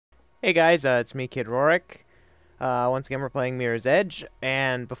Hey guys, it's me, Kid Rorik. Once again, we're playing Mirror's Edge,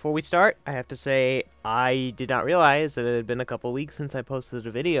 and before we start, I have to say I did not realize that it had been a couple weeks since I posted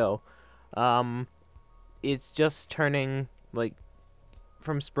a video. Um, it's just turning, like,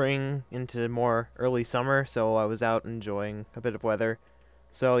 from spring into more early summer, so I was out enjoying a bit of weather.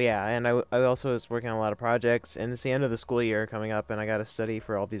 So yeah, and I also was working on a lot of projects, and it's the end of the school year coming up, and I gotta study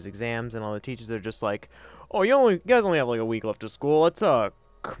for all these exams, and all the teachers are just like, "Oh, you guys only have like a week left of school. Let's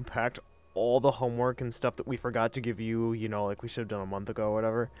compact all the homework and stuff that we forgot to give you. You know, like we should have done a month ago or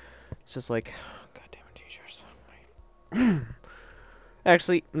whatever." It's just like, God damn it, teachers.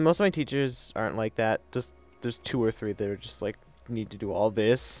 Actually, most of my teachers aren't like that. Just there's two or three that are just like need to do all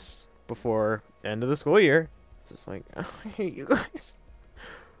this before end of the school year. It's just like, I hate you guys.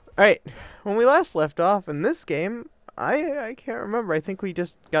 Alright, when we last left off in this game, I can't remember. I think we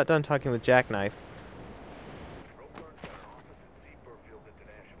just got done talking with Jackknife. Ropeburn got an office at Seaburfield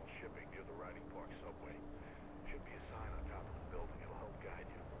International Shipping near the Riding Park subway. Should be a sign on top of the building. It'll help guide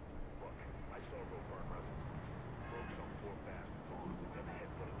you. Look, I saw Ropeburn wrestle. Broke some poor bastard's arm, then the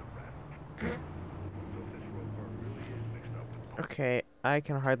head put in the rattle. So this Ropeburn really is mixed up with both. Okay, I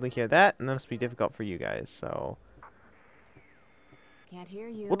can hardly hear that, and that must be difficult for you guys, so... Can't hear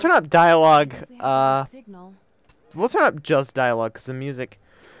you. We'll turn up dialogue, We have no signal. we'll turn up just dialogue, because the music...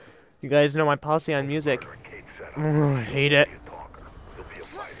 You guys know my policy on music. I hate it.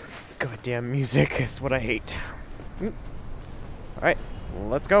 Goddamn music is what I hate. Alright,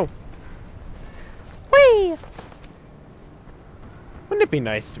 let's go. Whee! Wouldn't it be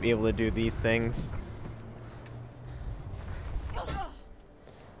nice to be able to do these things?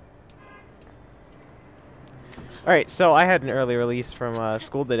 Alright, so I had an early release from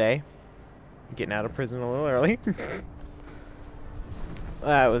school today. Getting out of prison a little early.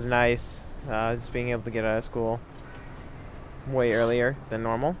 That was nice. Just being able to get out of school way earlier than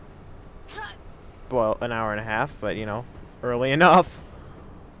normal. Well, an hour and a half, but you know, early enough.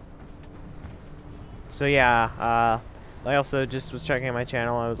 So yeah, I also just was checking my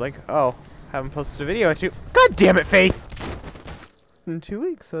channel. I was like, oh, haven't posted a video in God damn it, Faith! In 2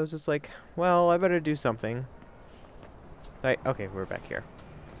 weeks. So I was just like, well, I better do something. Right, okay, we're back here.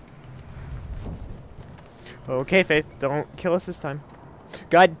 Okay, Faith, don't kill us this time.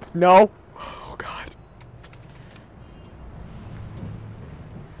 God, no! Oh, God.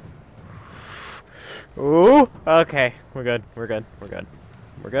 Ooh, okay, we're good, we're good, we're good.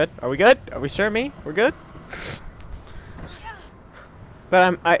 We're good? Are we good? Are we sure, me? We're good?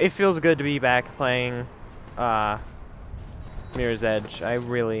 But it feels good to be back playing, Mirror's Edge. I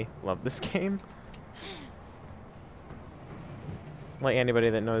really love this game. Like anybody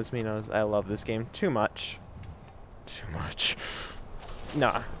that knows me knows I love this game too much. Too much.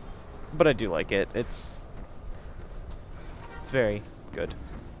 Nah. But I do like it. It's very good.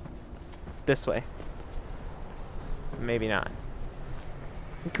 This way. Maybe not.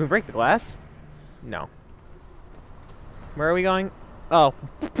 Can we break the glass? No. Where are we going? Oh.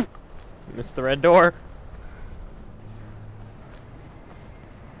 Missed the red door.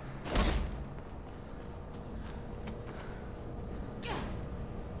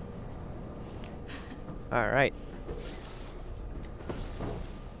 Alright.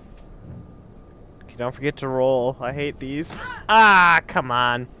 Okay, don't forget to roll. I hate these. Ah, come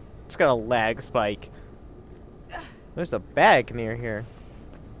on. It's got a lag spike. There's a bag near here.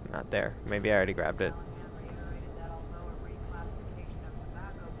 Not there. Maybe I already grabbed it.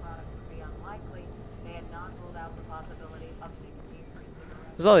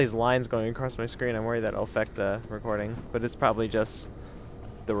 There's all these lines going across my screen. I'm worried that'll affect the recording, but it's probably just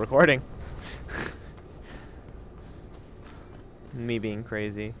the recording. Me being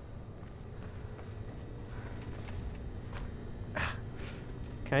crazy.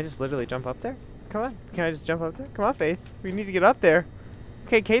 Can I just literally jump up there? Come on. Can I just jump up there? Come on, Faith. We need to get up there.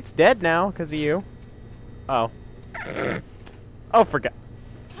 Okay, Kate's dead now because of you. Oh. Oh, forgot.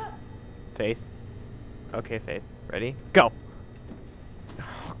 Faith. Okay, Faith. Ready? Go.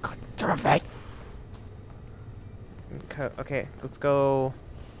 Oh, God damn it, Faith. Okay, let's go.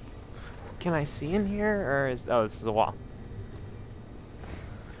 Can I see in here? Or is... Oh, this is a wall.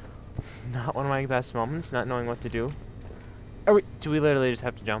 Not one of my best moments, not knowing what to do. Do we literally just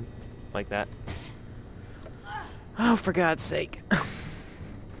have to jump like that? Oh, for God's sake.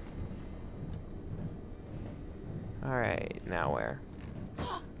 Alright, now where?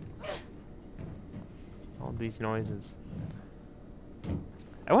 All these noises.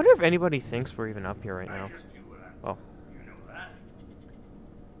 I wonder if anybody thinks we're even up here right now. Oh. You know that?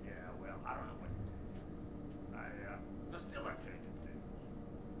 Yeah, well, I don't know what to do. I facilitated things.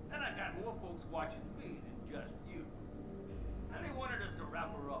 And I got more folks watching me than just you. And they wanted us to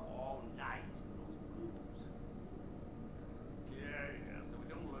wrap her up. up all night with those blues. Yeah, so we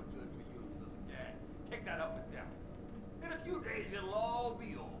don't look good for you, little dad. Take that up with them. In a few days, it'll all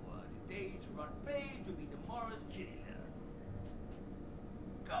be over. Today's front page will be tomorrow's kitty litter.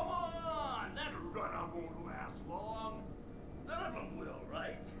 Come on! That runner won't last long. None of them will,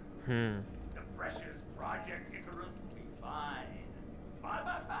 right? The precious Project Icarus will be fine. 5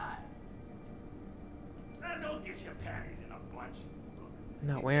 by 5. And don't get your panties in a bunch.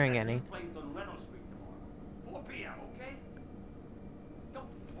 Not wearing any. Place on Reynolds Street tomorrow. 4 p.m., okay? Don't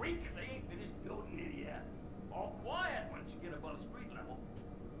freak. They ain't finished building it yet. All quiet once you get above street level.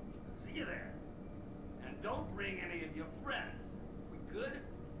 See you there. And don't bring any of your friends. We good?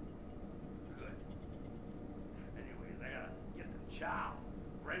 Good. Anyways, I gotta get some chow.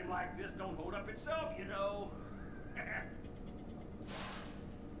 Brain like this don't hold up itself, you know.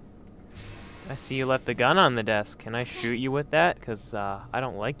 I see you left the gun on the desk. Can I shoot you with that? Because I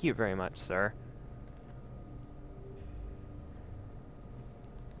don't like you very much, sir.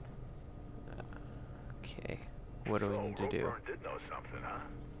 Okay. What do we need to do? Ropeburn did know something, huh?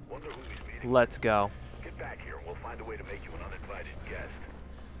 Wonder who he's meeting. Let's go. Get back here and we'll find a way to make you an uninvited guest.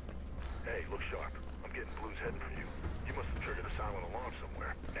 Hey, look sharp. I'm getting blues heading for you. You must have triggered a silent alarm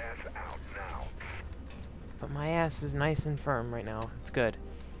somewhere. Ass out now. But my ass is nice and firm right now. It's good.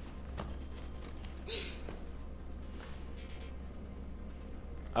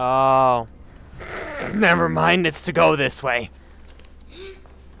 Oh. Never mind, it's to go this way.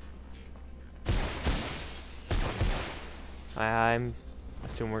 I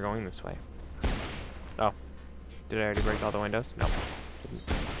assume we're going this way. Oh. Did I already break all the windows? No.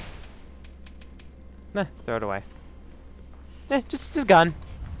 Nah, throw it away. Just a gun.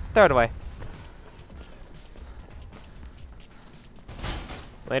 Throw it away.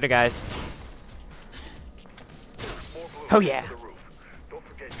 Later, guys. More blues Oh, heading yeah. for the roof. Don't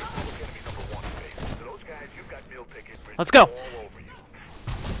forget you're public enemy number 1 base. To those guys, you've got meal tickets written Let's go. all over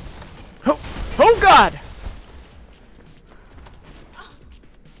you. Oh God!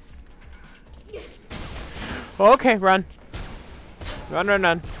 Okay, run. Run, run,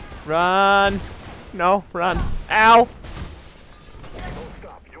 run. Run. No, run. Ow! Don't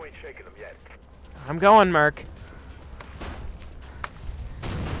stop. You ain't shaking them yet. I'm going, Merc.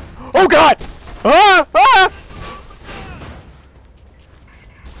 Oh God! Ah! Ah!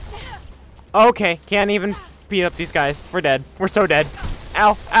 Okay, can't even beat up these guys. We're dead. We're so dead.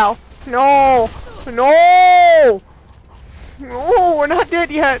 Ow! Ow! No! No! No! We're not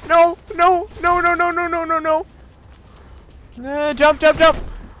dead yet. No! No! No! No! No! No! No! No! No! Jump! Jump! Jump!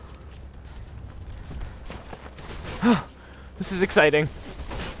 This is exciting.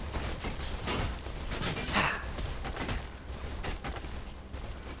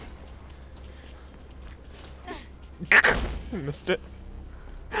 Missed it.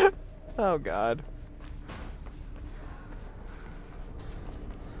 Oh God.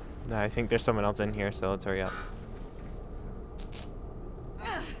 No, I think there's someone else in here, so let's hurry up.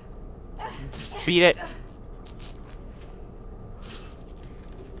 Beat it.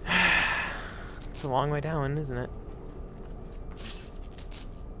 It's a long way down, isn't it?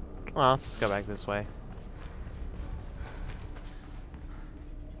 Well, let's just go back this way.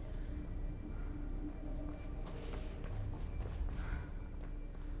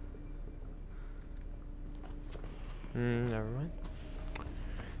 Never mind.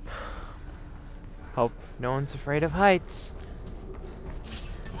 Hope no one's afraid of heights.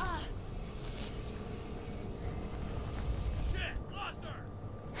 Shit, lost her.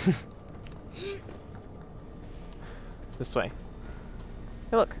 This way.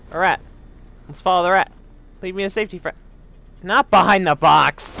 Hey, look, a rat. Let's follow the rat. Lead me to safety, friend. Not behind the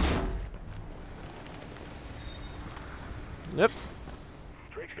box. Yep.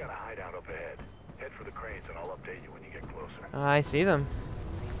 Drake's got a hideout up ahead. Head for the cranes and I'll update you when you get closer. I see them.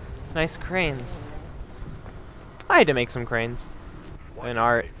 Nice cranes. I had to make some cranes. In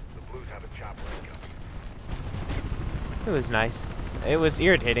art. The blues have a chopper incoming. It was nice. It was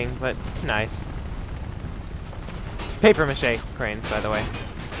irritating, but nice. Paper mache cranes, by the way.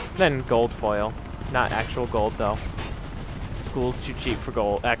 Then gold foil. Not actual gold, though. School's too cheap for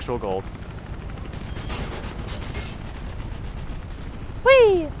gold. Actual gold.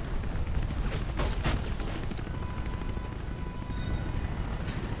 Whee!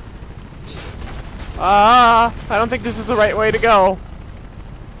 I don't think this is the right way to go.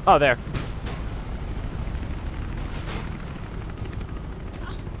 Oh, there.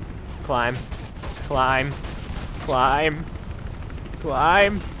 Climb. Climb. Climb.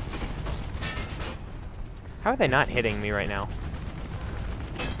 Climb. How are they not hitting me right now?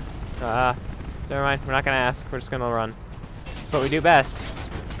 Never mind. We're not gonna ask. We're just gonna run. That's what we do best.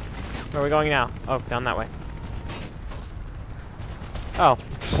 Where are we going now? Oh, down that way. Oh.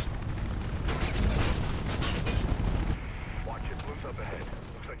 Watch it loose up ahead.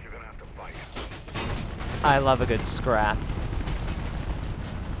 Looks like you're gonna have to fight. I love a good scrap.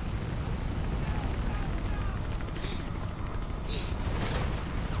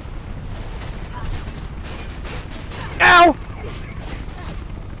 Ow!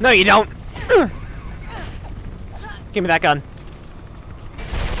 No, you don't. Give me that gun.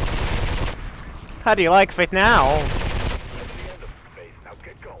 How do you like it now? That's the end of the phase. Now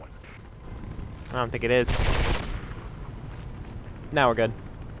get going. I don't think it is. Now we're good.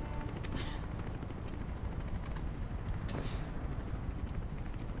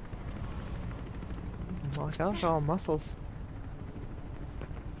 Look out for all muscles.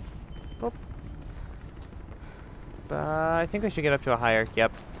 Boop. I think we should get up to a higher.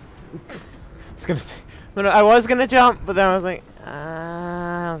 Yep. I was gonna jump, but then I was like,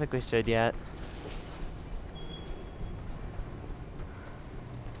 I don't think we should yet.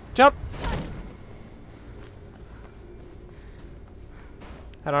 Jump!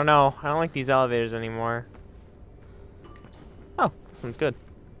 I don't know. I don't like these elevators anymore. Oh, this one's good.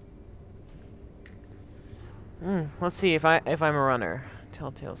 Let's see if I'm a runner.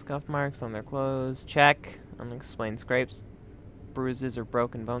 Telltale scuff marks on their clothes. Check. Unexplained scrapes, bruises, or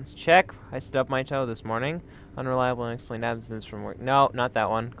broken bones. Check. I stubbed my toe this morning. Unreliable and unexplained absence from work. No, not that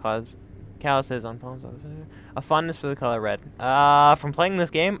one. Cause calluses on palms. A fondness for the color red. From playing this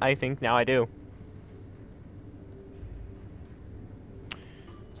game, I think now I do.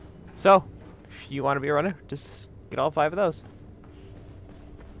 So, if you want to be a runner, just get all 5 of those.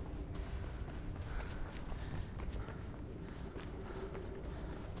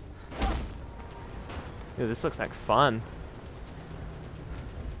 Dude, this looks like fun.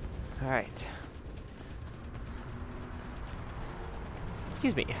 Alright.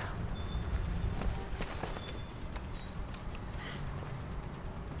 Excuse me.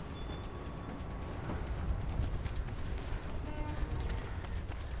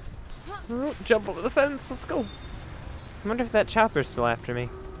 Oh, jump over the fence, let's go. I wonder if that chopper's still after me.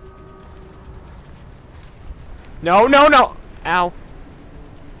 No, no, no! Ow.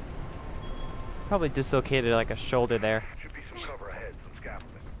 Probably dislocated like a shoulder there. Should be some cover ahead, some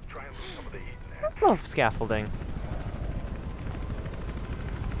scaffolding. Try and lose some of the heat in there. I love scaffolding.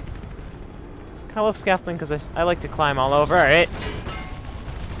 I love scaffolding because I like to climb all over it.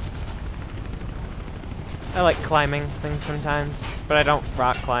 I like climbing things sometimes, but I don't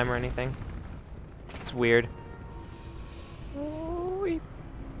rock climb or anything. It's weird.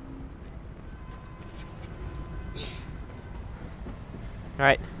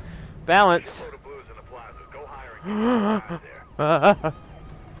 Alright. Balance.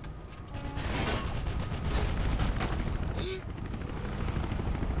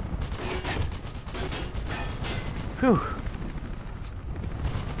 Whew.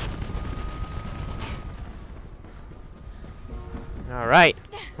 All right,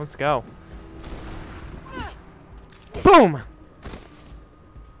 let's go. Boom!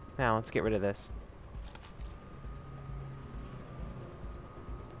 Now let's get rid of this.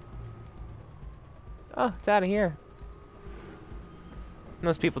 Oh, it's out of here.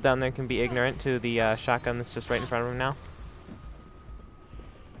 Those people down there can be ignorant to the shotgun that's just right in front of them now.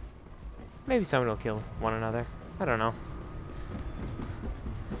 Maybe someone will kill one another. I don't know.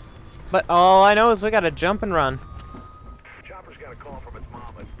 But all I know is we gotta jump and run. Chopper's got a call from its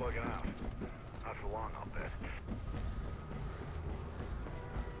mom that's bugging out. Not for long, I'll bet.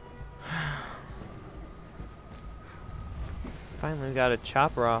 Finally got a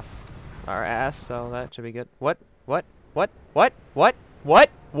chopper off our ass, so that should be good. What? What? What? What? What? What?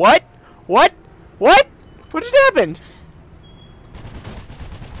 What? What? What? What just happened?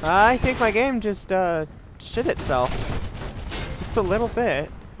 I think my game just shit itself. Just a little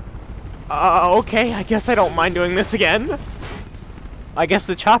bit. Okay, I guess I don't mind doing this again. I guess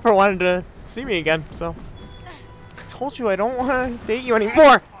the chopper wanted to see me again, so I told you I don't want to date you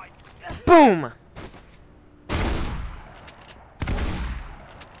anymore. Boom.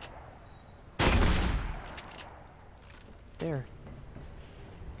 There.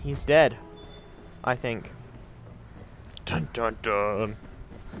 He's dead, I think. Dun dun dun.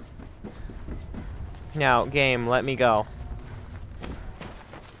 Now, game, let me go.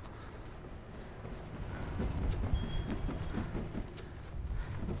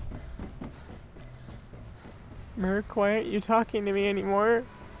 Merc, why aren't you talking to me anymore?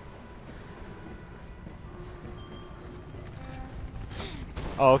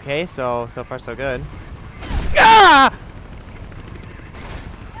 Okay, so far so good. Ah!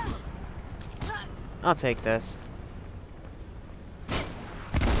 I'll take this.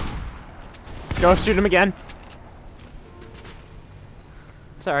 No, shoot him again.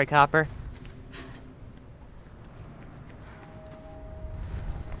 Sorry, Copper.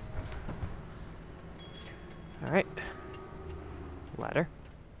 Alright. Ladder.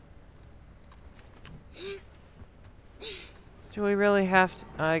 Do we really have to?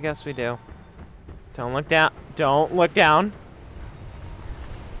 I guess we do. Don't look down. Don't look down.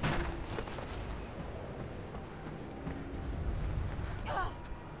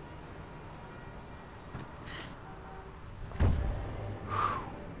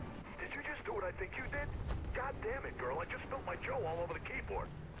 Did you just do what I think you did? God damn it, girl. I just spilled my Joe all over the keyboard.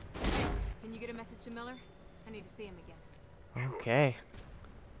 Can you get a message to Miller? I need to see him again. Okay.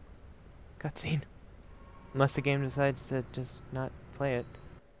 Cutscene. Unless the game decides to just not play it.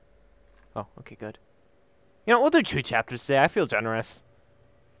 Oh, okay, good. You know, we'll do 2 chapters today. I feel generous.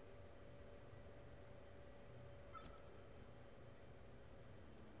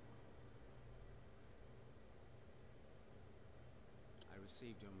 I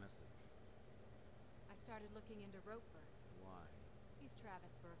received your message. I started looking into Ropeburn. Why? He's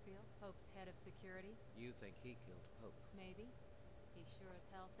Travis Burfield, Pope's head of security. You think he killed Pope? Maybe. He sure as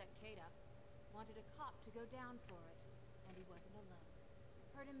hell set Kate up. Wanted a cop to go down for it. And he wasn't alone.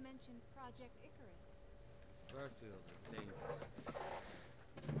 Heard him mention Project Icarus. Burfield is dangerous.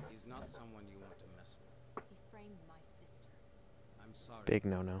 He's not someone you want to mess with. He framed my sister. I'm sorry. Big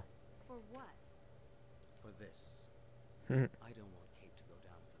no-no. For what? For this. Hmm. I don't want Kate to go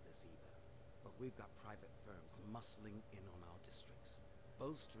down for this either. But we've got private firms muscling in on our districts.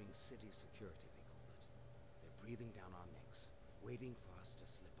 Bowstring city security, they call it. They're breathing down our necks, waiting for us to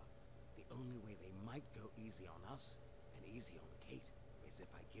slip up. The only way they might go easy on us, and easy on Kate, is if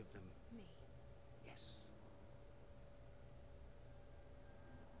I give them... Me. Yes.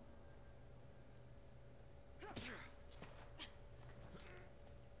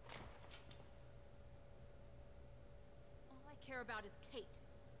 All I care about is Kate.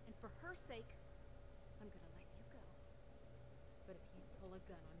 And for her sake, I'm gonna let you go. But if you pull a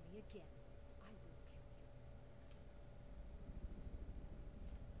gun on me again, I will kill you.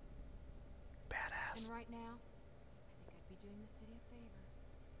 Badass. And right now, I think I'd be doing the city a favor.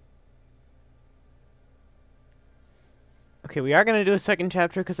 Okay, we are going to do a second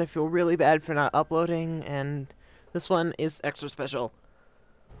chapter because I feel really bad for not uploading, and this one is extra special.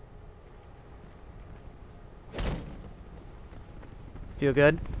 Feel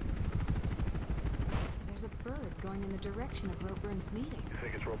good? There's a bird going in the direction of Ropeburn's meeting. You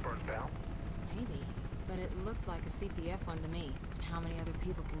think it's Ropeburn's pal? Maybe, but it looked like a CPF one to me. How many other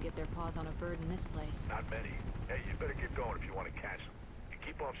people can get their paws on a bird in this place? Not many. Hey, you better get going if you want to catch them. You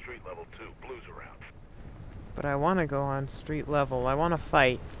keep on street level too. Blue's around. But I want to go on street level. I want to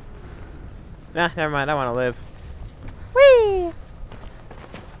fight. Nah, never mind. I want to live. Whee!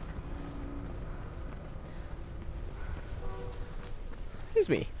 Excuse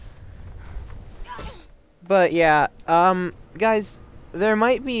me. But yeah, guys, there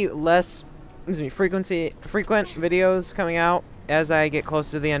might be less, frequent videos coming out as I get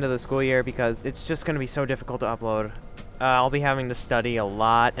close to the end of the school year because it's just going to be so difficult to upload. I'll be having to study a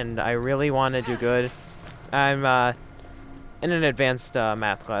lot, and I really want to do good. I'm in an advanced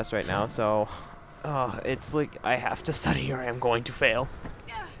math class right now, so it's like I have to study or I'm going to fail.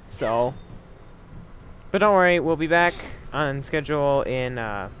 So, but don't worry, we'll be back on schedule in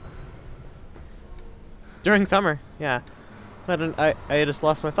during summer. Yeah, I just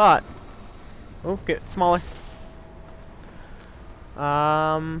lost my thought. Oh, get smaller.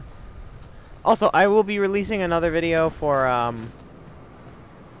 Also, I will be releasing another video for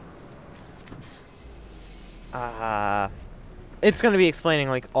it's gonna be explaining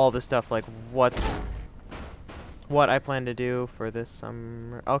like all the stuff, like what I plan to do for this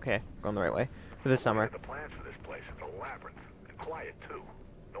summer. Okay, going the right way for this summer. The plans for this place is a labyrinth and quiet too.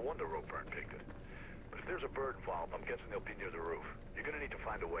 No wonder Ropeburn picked it. But if there's a bird involved, I'm guessing they'll be near the roof. You're gonna need to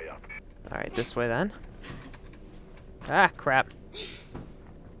find a way up. All right, this way then. Ah, crap.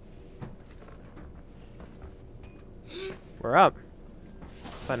 We're up,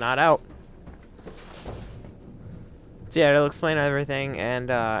 but not out. So yeah, it'll explain everything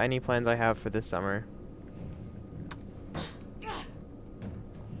and any plans I have for this summer.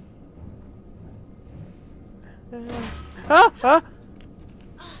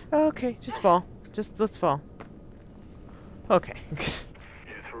 Okay, just fall. Let's fall. Okay. You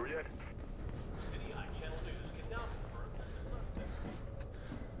through yet?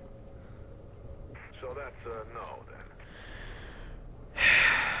 So that's no then.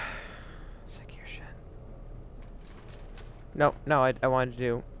 Secure shit. No, I wanted to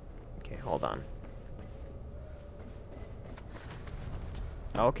do. Okay, hold on.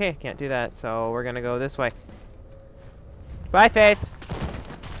 Okay, can't do that, so we're gonna go this way. Bye, Faith!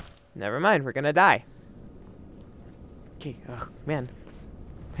 Never mind, we're gonna die. Okay, oh, man.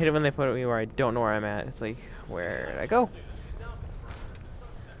 I hate it when they put me where I don't know where I'm at. It's like, where did I go?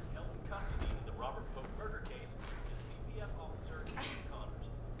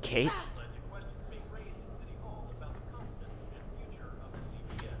 Kate?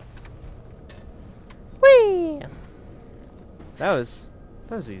 Whee! That was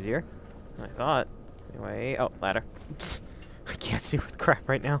easier than I thought. Anyway, oh, ladder. Oops. I can't see with crap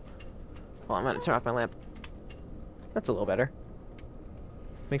right now. Well, I'm gonna turn off my lamp. That's a little better.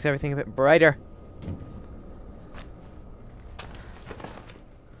 Makes everything a bit brighter.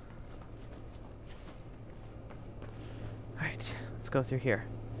 Alright, let's go through here.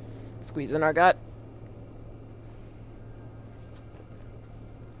 Squeeze in our gut.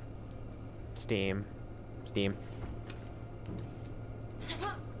 Steam. Steam.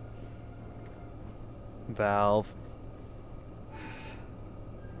 Valve.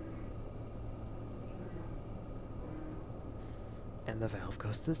 And the valve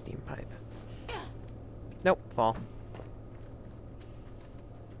goes to the steam pipe. Nope, fall.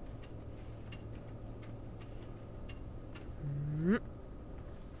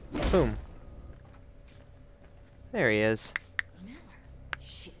 Boom. There he is. Miller.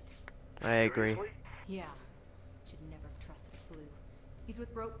 Shit. I agree. Seriously? Yeah. Should never have trusted Blue. He's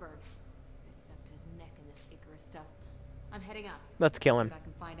with Ropeburn. But he's up to his neck in this Icarus stuff. I'm heading up. Let's kill See him. what I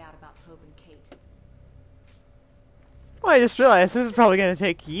can find out about Hope and Kate. Well, I just realized this is probably going to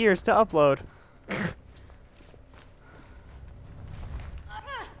take years to upload.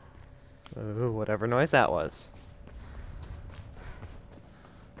 Ooh, whatever noise that was.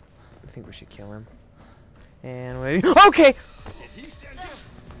 I think we should kill him. And wait. Okay! Did he send you?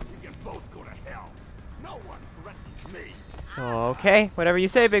 We can both go to hell. No one threatens me. Okay, whatever you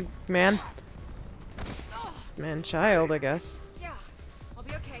say, big man. Man, child, I guess. Yeah, I'll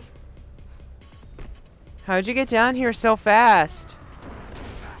be okay. How'd you get down here so fast?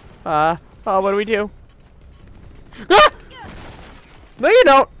 Oh, what do we do? Ah! No, you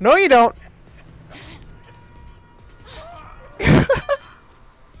don't. No, you don't.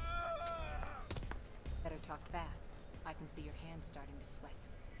 Better talk fast. I can see your hands starting to sweat.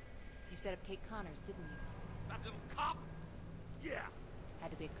 You set up Kate Connors, didn't you? That little cop? Yeah.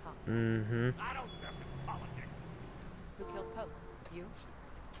 Had to be a cop. Mm-hmm. I don't mess in politics. Who killed Pope? You?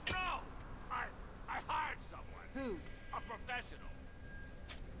 No! I hired someone. Who? A professional.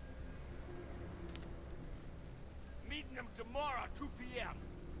 Meeting him tomorrow, 2 p.m.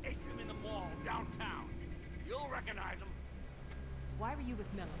 Atrium in the mall, downtown. You'll recognize him. Why were you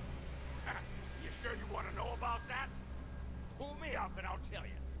with Miller? You sure you want to know about that? Pull me up and I'll tell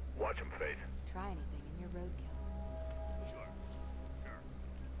you. Watch him, Faith. Try anything in your roadkill.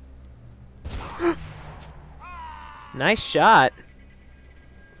 Sure. Nice shot.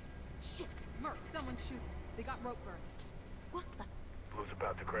 Shit! Merc, someone shoot. They got Ropeburn. What the? Blue's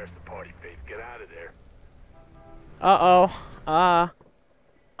about to crash the party, Faith. Get out of there. Uh-oh.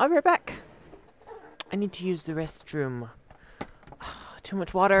 I'll be right back. I need to use the restroom. Too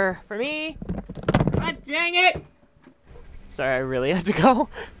much water for me. God dang it! Sorry, I really had to go.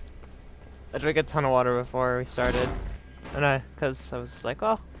 I drank a ton of water before we started. And because I was just like,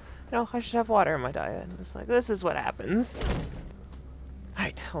 oh, you know, I should have water in my diet. And it's like, this is what happens.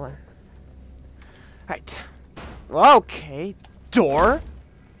 Alright, hold on. Alright. Okay, door.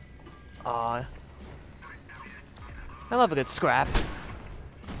 I love a good scrap.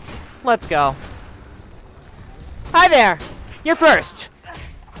 Let's go. Hi there! You're first!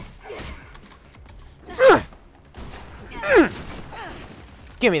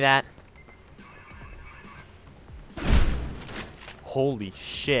 Give me that. Holy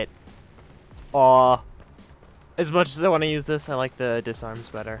shit. As much as I want to use this, I like the disarms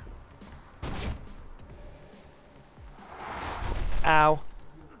better. Ow.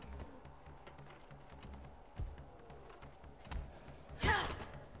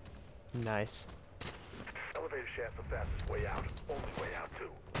 Nice. Elevator shaft's the fastest way out. Only way out, too.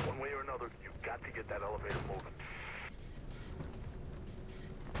 One way or another, you've got to get that elevator moving.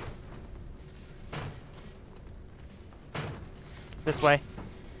 This way.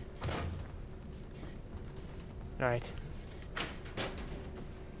 Alright.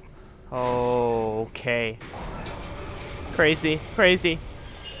 Okay. Crazy. Crazy.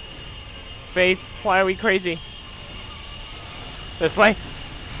 Faith, why are we crazy? This way.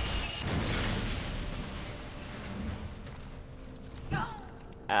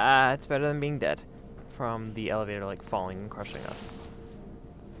 It's better than being dead from the elevator, like, falling and crushing us.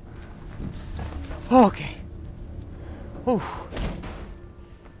 Okay. Oof.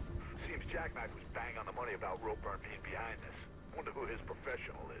 Jackknife was bang on the money about Ropeburn being behind this. Wonder who his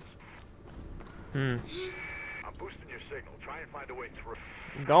professional is. I'm boosting your signal. Try and find a way through.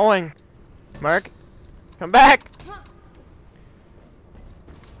 I'm going. Mark, come back.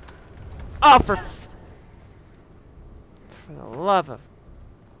 Oh, for the love of...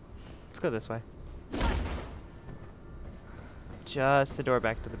 Let's go this way. Just a door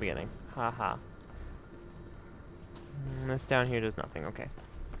back to the beginning. Haha. This down here does nothing. Okay.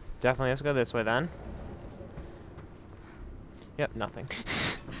 Definitely have to go this way then. Yep, nothing.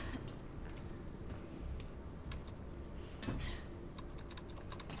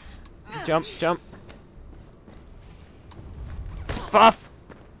 Jump, jump. Fuff!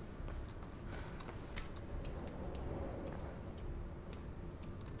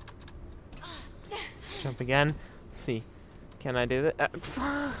 Jump again. Let's see. Can I do that?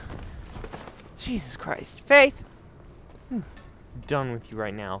 Jesus Christ. Faith! I'm done with you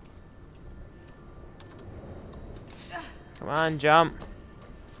right now. Come on, jump.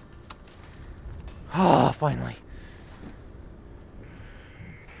 Oh, finally.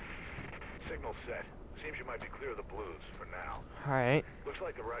 Signal set. Seems you might be clear of the blues for now. Alright. Looks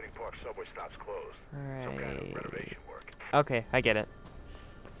like the Riding Park subway stop's closed. Some kind of renovation work. Okay, I get it.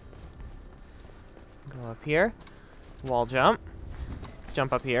 Go up here. Wall jump.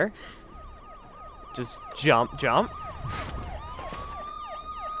 Jump up here. Just jump, jump.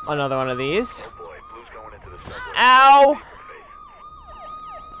 Another one of these. Oh boy, blue's going into the subway. Ow!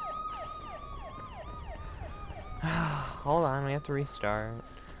 Hold on, we have to restart.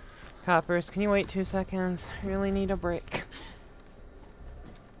 Coppers, can you wait 2 seconds? I really need a break.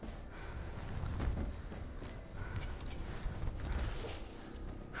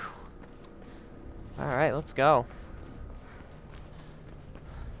 Alright, let's go.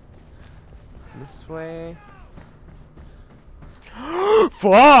 This way. Fuck!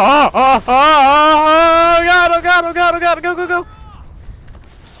 Oh god, oh god, oh god, oh god, go, go, go!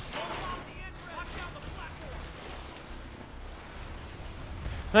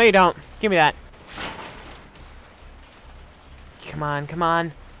 No, you don't. Give me that. Come on, come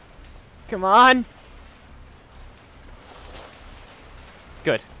on. Come on!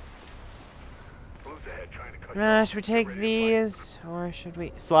 Good. Blue's ahead trying to cut you off. Should we take these? Or should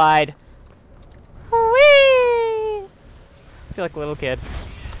we... Slide. Whee! I feel like a little kid.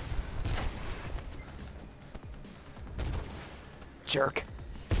 Jerk.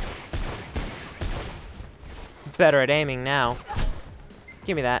 Better at aiming now.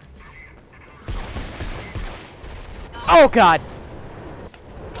 Give me that. Oh, God!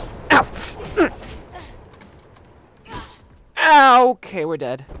 Ow! Ow! Okay, we're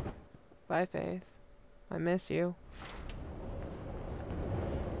dead. Bye, Faith. I miss you.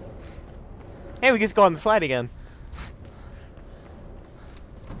 Hey, we get to go on the slide again.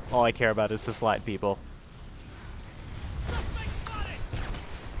 All I care about is the slide, people.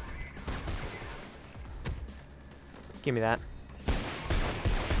 Give me that.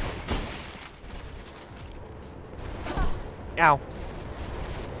 Ow.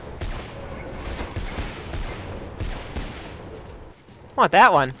 I want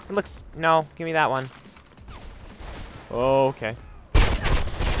that one. It looks... No, give me that one. Okay.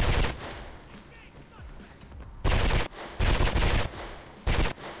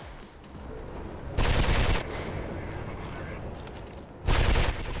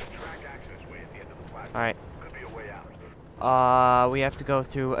 Alright. We have to go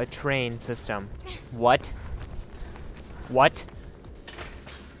through a train system. What? What?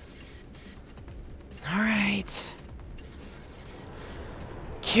 Alright.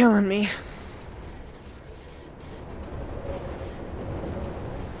 Killing me.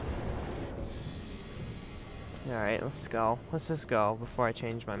 Alright, let's go. Let's just go before I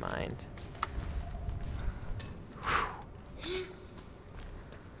change my mind.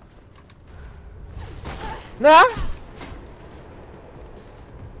 Nah!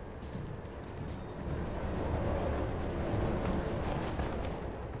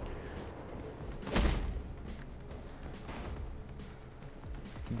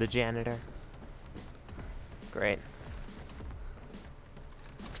 The janitor. Great.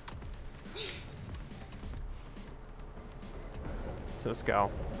 So let's go.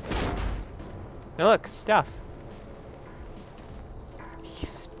 Now look, stuff. He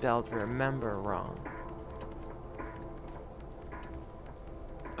spelled remember wrong.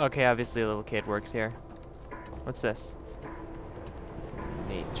 Okay, obviously a little kid works here. What's this?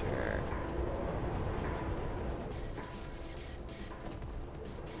 Nature.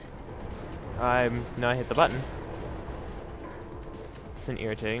 No, I hit the button. It's an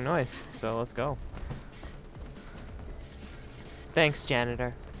irritating noise, so let's go. Thanks,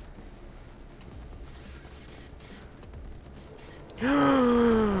 janitor.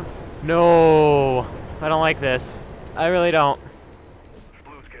 No, I don't like this. I really don't.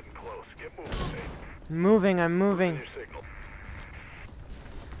 Blue's getting close. Get moving, Nate. I'm moving, I'm moving. Your signal.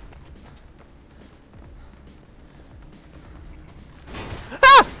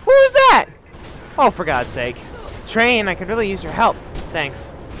 Ah! Who's that? Oh, for God's sake. Train, I could really use your help.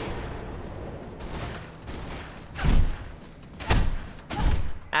 Thanks.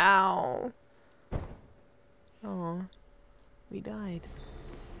 Ow. Oh, we died.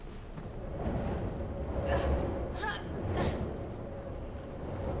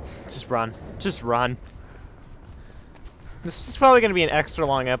 Just run. Just run. This is probably going to be an extra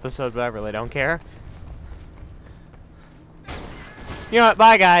long episode, but I really don't care. You know what?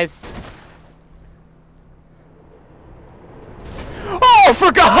 Bye, guys. Oh,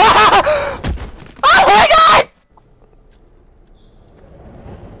 for God! Oh, my God!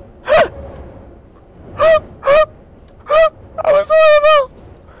 That was horrible!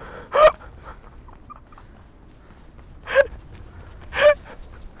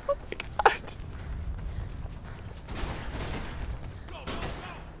 Oh my God.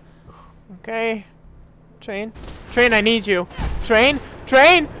 Okay. Train. Train, I need you. Train.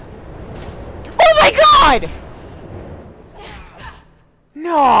 Train! Oh my God!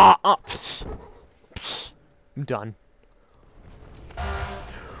 No! Oh, psh. Psh. I'm done.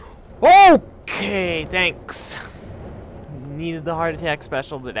 Okay, thanks. Needed the heart attack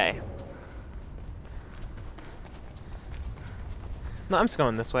special today. No, I'm just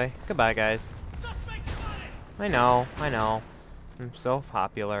going this way. Goodbye, guys. I know, I know. I'm so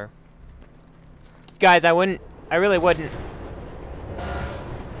popular. Guys, I really wouldn't.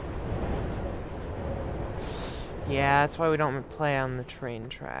 Yeah, that's why we don't play on the train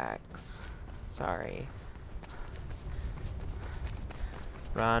tracks. Sorry.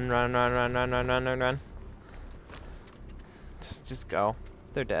 Run, run, run, run, run, run, run, run, run. Just go.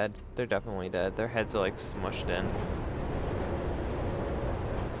 They're dead. They're definitely dead. Their heads are like smushed in.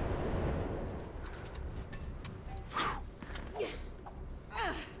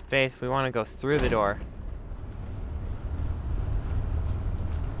 Faith, we want to go through the door.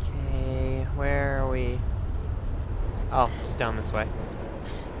 Okay, where are we? Oh, just down this way.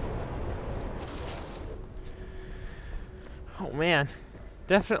 Oh man,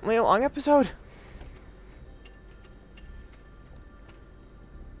 definitely a long episode.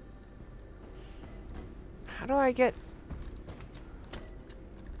 How do I get...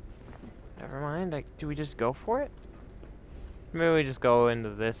 Never mind, like, do we just go for it? Maybe we just go into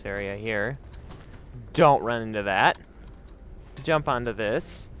this area here. Don't run into that. Jump onto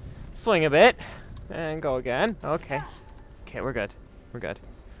this. Swing a bit. And go again. Okay. Okay, we're good. We're good.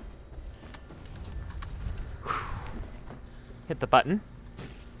 Hit the button.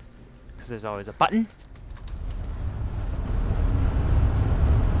 Because there's always a button.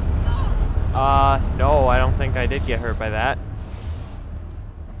 No, I don't think I did get hurt by that.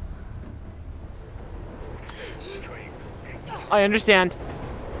 I understand.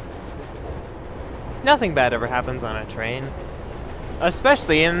 Nothing bad ever happens on a train.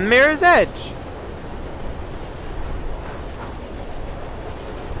 Especially in Mirror's Edge.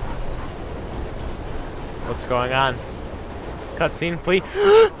 What's going on? Cutscene, please.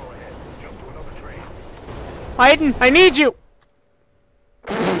 Hayden, I need you!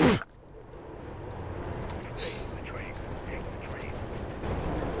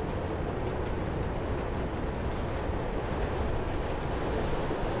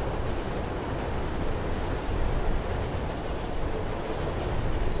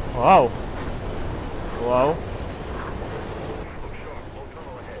 Whoa. Whoa.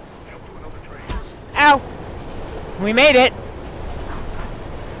 Ow! We made it!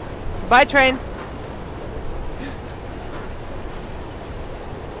 Bye, train!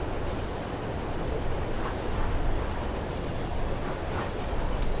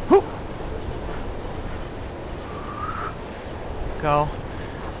 Whew. Go.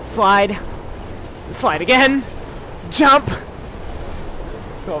 Slide. Slide again. Jump!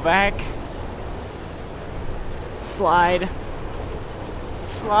 Go back. Slide.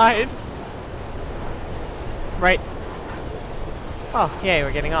 Slide. Right. Oh, yay,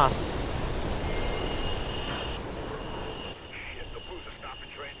 we're getting off. Shit, the Blues are stopping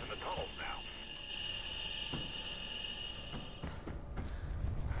trains in the tunnels now.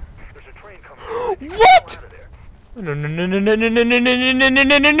 There's a train coming. What? Out of there. No, no, no, no, no, no, no, no, no, no, no, no, no,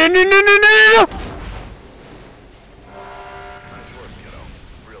 no, no, no, no, no, no, no. Nice work, kiddo.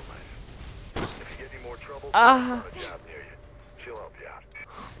 Real nice. If you get any more trouble, Ah. I've got a job near you. She'll help you out.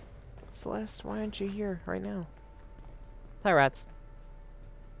 Celeste, why aren't you here right now? Hi, rats.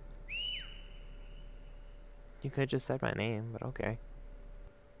 You could have just said my name, but okay.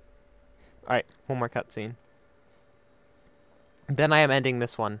 Alright, one more cutscene. Then I am ending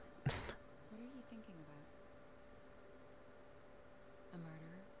this one. What are you thinking about? A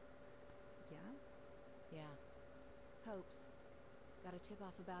murderer? Yeah? Yeah. Pope's. Got a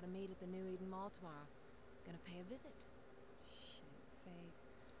tip-off about a meet at the New Eden Mall tomorrow. Gonna pay a visit. Shit, Faith.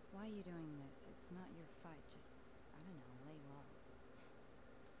 Why are you doing this? It's not your fight. Just, I don't know, lay low.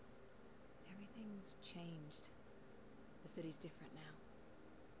 Everything's changed. The city's different now.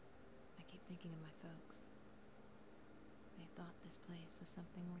 I keep thinking of my folks. They thought this place was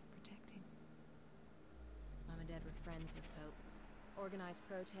something worth protecting. Mom and Dad were friends with Pope. Organized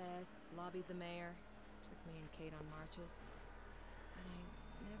protests, lobbied the mayor, took me and Kate on marches. But I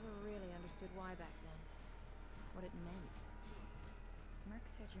never really understood why back then. What it meant. Merc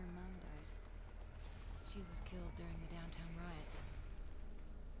said your mom died. She was killed during the downtown riots.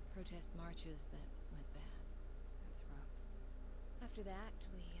 Protest marches that went bad. That's rough. After that,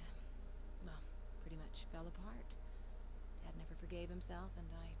 we, well, pretty much fell apart. Dad never forgave himself,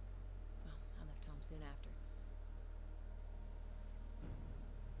 and I left home soon after.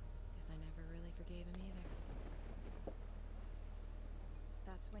 Guess I never really forgave him either.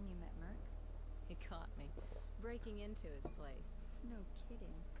 That's when you met Merc? He caught me, breaking into his place. No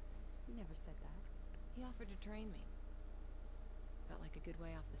kidding. You never said that. He offered to train me. Felt like a good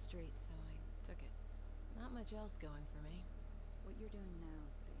way off the street, so I took it. Not much else going for me. What you're doing now,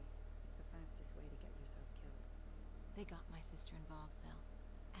 Faith, is the fastest way to get yourself killed. They got my sister involved, Sel,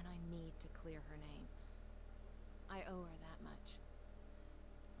 and I need to clear her name. I owe her that much.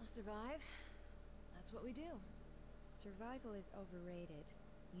 I'll survive. That's what we do. Survival is overrated.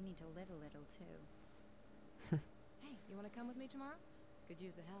 You need to live a little, too. Hey, you want to come with me tomorrow? Could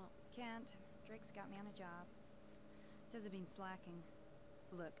use the help. Can't. Drake's got me on a job. Says I've been slacking.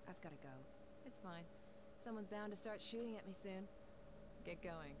 Look, I've got to go. It's fine. Someone's bound to start shooting at me soon. Get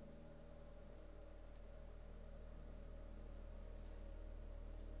going.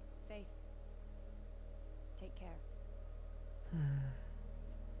 Faith. Take care.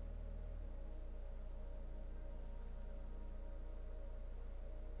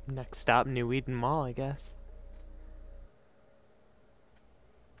 Next stop, New Eden Mall, I guess.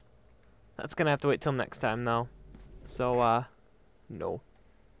 That's gonna have to wait till next time, though. So, no.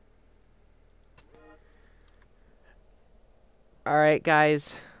 Alright,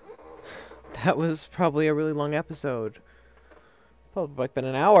 guys. That was probably a really long episode. Probably like been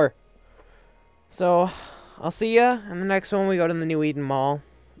an hour. So, I'll see ya in the next one. We go to the New Eden Mall.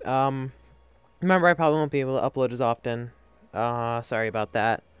 Remember, I probably won't be able to upload as often. Sorry about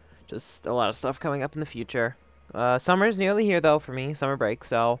that. Just a lot of stuff coming up in the future. Summer's nearly here, though, for me. Summer break,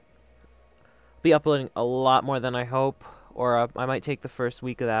 so be uploading a lot more than I hope. Or I might take the first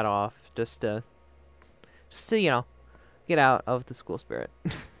week of that off just to you know, get out of the school spirit.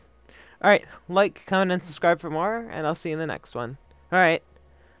 Alright, like, comment, and subscribe for more, and I'll see you in the next one. Alright,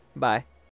 bye.